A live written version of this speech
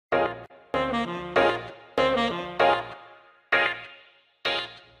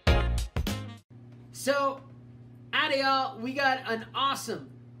So, howdy y'all, we got an awesome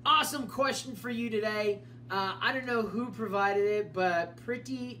question for you today. I don't know who provided it, but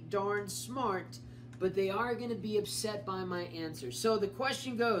pretty darn smart, but they are going to be upset by my answer. So the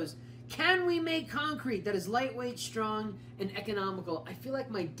question goes, can we make concrete that is lightweight, strong, and economical? I feel like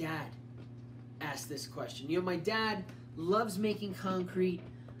my dad asked this question. You know, my dad loves making concrete.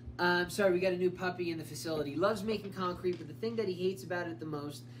 Sorry, we got a new puppy in the facility. Loves making concrete, but the thing that he hates about it the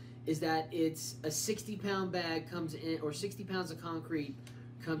most is that it's a 60-pound bag comes in, or 60 pounds of concrete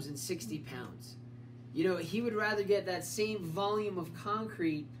comes in 60 pounds. You know, he would rather get that same volume of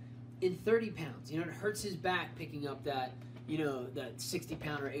concrete in 30 pounds. You know, it hurts his back picking up that, you know, that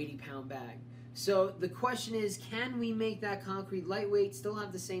 60-pound or 80-pound bag. So the question is, can we make that concrete lightweight, still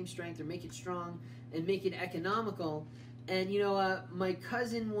have the same strength, or make it strong and make it economical? And, you know, my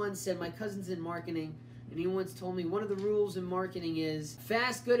cousin once said, my cousin's in marketing, and he once told me one of the rules in marketing is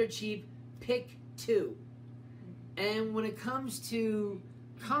fast, good, or cheap, pick two. And when it comes to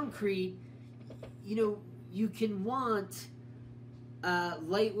concrete, you know, you can want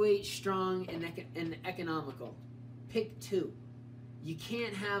lightweight, strong, and economical. Pick two. You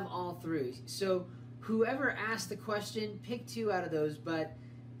can't have all three. So whoever asked the question, pick two out of those, but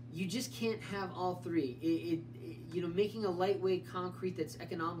you just can't have all three. You know, making a lightweight concrete that's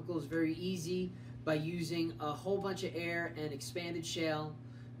economical is very easy by using a whole bunch of air and expanded shale.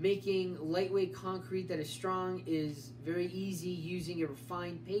 Making lightweight concrete that is strong is very easy using a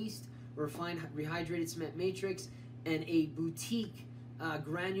refined paste, a refined rehydrated cement matrix, and a boutique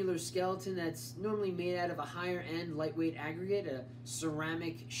granular skeleton that's normally made out of a higher end lightweight aggregate, a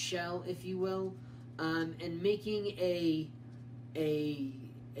ceramic shell, if you will. And making a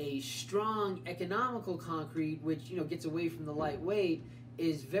strong economical concrete, which, you know, gets away from the lightweight,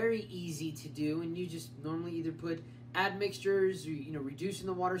 is very easy to do. And you just normally either put admixtures, or, you know, reducing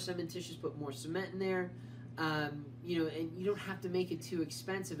the water cementitious, put more cement in there. You know, and you don't have to make it too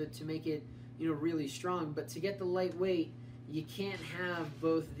expensive to make it, you know, really strong. But to get the lightweight, you can't have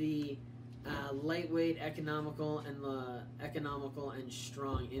both the lightweight, economical, and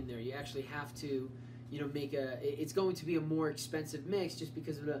strong in there. You actually have to, you know, make it's going to be a more expensive mix just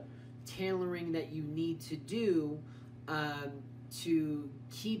because of the tailoring that you need to do to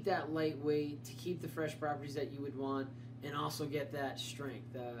keep that lightweight, to keep the fresh properties that you would want, and also get that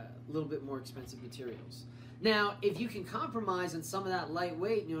strength, a little bit more expensive materials. Now, if you can compromise on some of that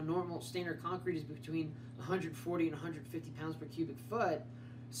lightweight, you know, normal standard concrete is between 140 and 150 pounds per cubic foot,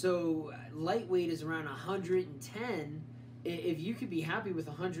 so lightweight is around 110. If you could be happy with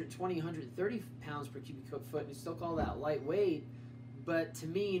 120, 130 pounds per cubic foot, you still call that lightweight, but to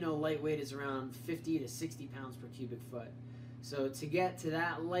me, you know, lightweight is around 50 to 60 pounds per cubic foot. So to get to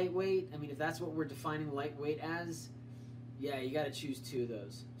that lightweight, I mean, if that's what we're defining lightweight as, yeah, you got to choose two of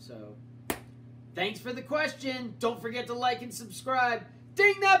those. So thanks for the question. Don't forget to like and subscribe.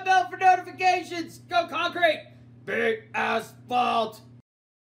 Ding that bell for notifications. Go concrete. Big asphalt.